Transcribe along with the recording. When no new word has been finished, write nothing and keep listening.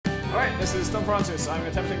Alright, this is Tom Francis. I'm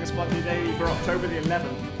attempting the Spelunky Daily for October the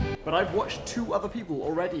 11th. But I've watched 2 other people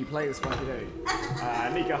already play the Spelunky Daily.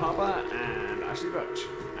 Nika and Ashley Burch.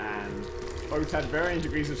 And both had varying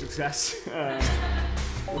degrees of success.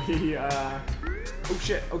 Oh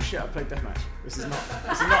shit, I played Deathmatch. This is not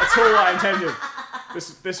at all what I intended.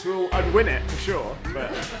 This will, I'd win it for sure, but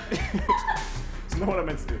it's not what I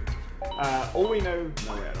meant to do. All we know, no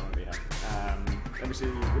wait, I don't want to be here. Let me see,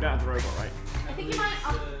 we don't have the robot, right? I think you might,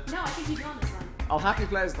 no, I think you do on this one. I'll happily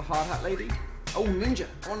play as the hard hat lady. Oh, Ninja,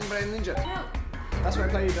 I want to play Ninja. No. That's what I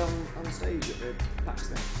played on stage at the PAX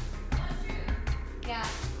thing. Yeah.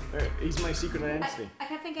 He's my secret identity. I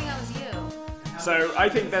kept thinking I was you. So I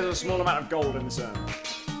think there's a small amount of gold in this urn.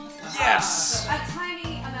 Yes! A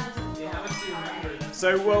tiny amount of gold.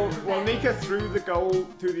 So well, Nika threw the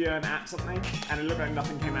gold through the urn at something, and it looked like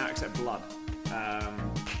nothing came out except blood.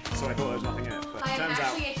 So I thought there was nothing in it, but it turns out... I am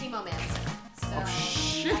actually a chemomancer, so... Oh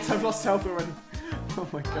shit, I've lost health already. Oh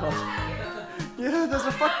my god. Yeah, there's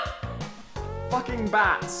a fucking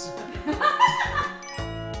bats.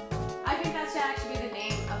 I think that should actually be the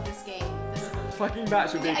name of this game. Fucking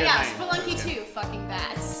bats would be a good yeah, name. Spelunky 2, fucking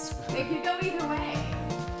bats. It could go either way.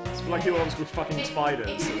 Spelunky 1's with fucking spiders.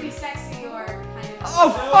 It could be sexy or kind of...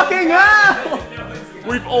 Oh fucking hell!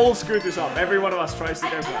 We've all screwed this up. Every one of us tries to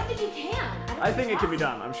go for I that. don't think you can. I think it can be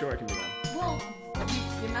done. I'm sure it can be done. Well,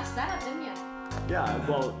 you messed that up, didn't you? Yeah,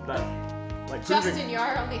 well, that... Like, Justin, you're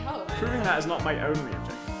our only hope. Proving that is not my only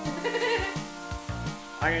objective.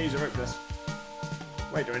 I'm gonna use a rope this.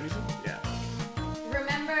 Wait, do I need to? Yeah.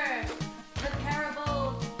 Remember the parable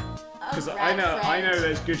of Because I know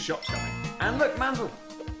there's good shots coming. And look, Manzel!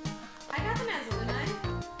 I got the Manzel, didn't I? I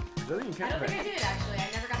don't think you can. I don't think I did, actually. I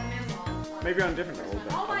never got the Manzel on. Maybe on a different level.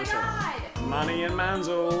 Oh my god! Money and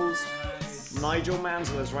Manzels! Nigel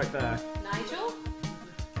Mansell is right there. Nigel?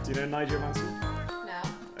 Do you know Nigel Mansell? No.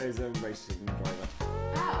 He's a racing driver.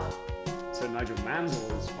 Oh. So Nigel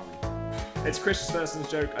Mansell is funny. It's Chris Thurston's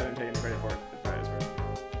joke, I don't take any credit for it. But it's really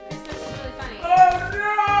Chris Thurston's really funny. Oh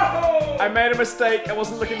no! I made a mistake, I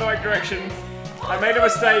wasn't looking the right direction. I made a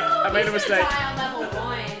mistake, I made a mistake. Die on level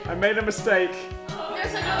 1. I made a mistake.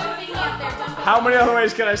 There's another thing up there, don't go. How many other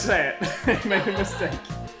ways can I say it? I made a mistake.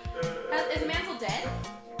 Is Mansell dead?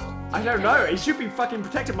 I don't know, he should be fucking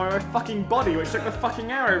protected by my fucking body, which took the fucking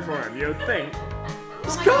arrow for him, you'd think.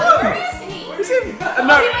 He's gone! Where is he? He's in!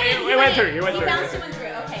 No, it went through, it went through. He bounced and went through.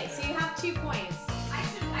 Okay, so you have 2 points. I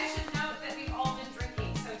should note that we've all been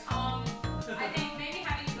drinking, so Tom, I think maybe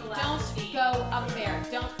having the last Don't go up there.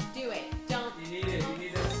 Don't do it. Don't. You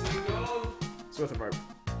need that sweet gold. It's worth a rope.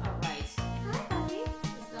 Alright. Hi, Buffy.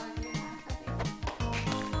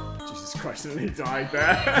 Jesus Christ, and he died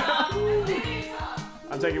there.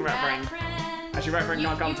 I'm taking Rat Friend. Actually, Rat Friend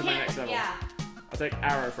can't come to my next level. Yeah. I'll take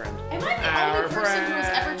Arrow Friend. Am I the only person who has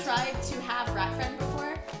ever tried to have Rat Friend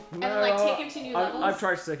before? No, and like take him to new levels? I've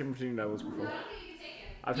tried to take him to new levels before.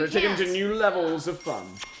 I've tried to take him to new levels of fun.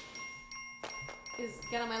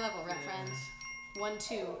 Get on my level, Rat Friend.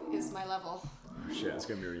 1-2 is my level. Oh, shit, it's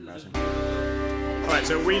gonna be really embarrassing. Alright,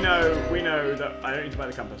 so we know that I don't need to buy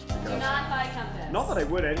the compass because... Do not buy compass. Not that I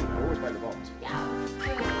would anyway, I always buy the bombs. Yeah.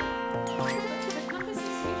 The compass is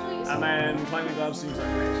usually useful. And then climbing gloves seems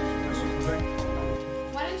like great.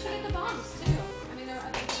 Why didn't you get the bombs too? I mean, there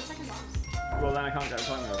were the second bombs. Well, then I can't get the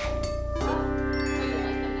climbing gloves. Oh, you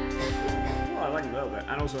like them now? Well, I like them a little bit,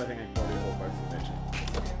 and also I think I can probably hold both of them actually.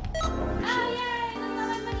 Oh, yay! The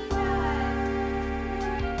money ride!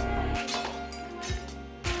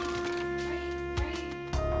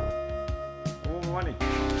 More money. Ooh,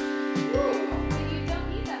 but you don't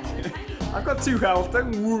need that for the tiny one. I've got 2 health,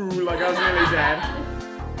 don't woo like I was nearly dead.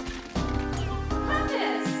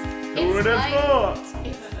 Who would have thought?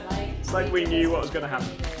 It's like we knew what was going to happen.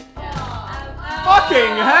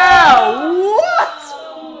 Fucking hell! What?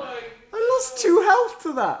 I lost 2 health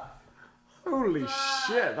to that. Holy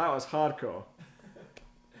shit, that was hardcore.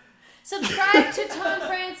 Subscribe to Tom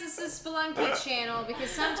Francis's Spelunky channel because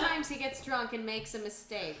sometimes he gets drunk and makes a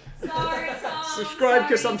mistake. Sorry, Tom. Subscribe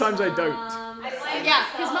because sometimes I don't. Yeah,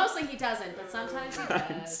 because mostly he doesn't, but sometimes he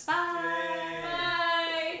does.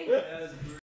 Bye. Bye.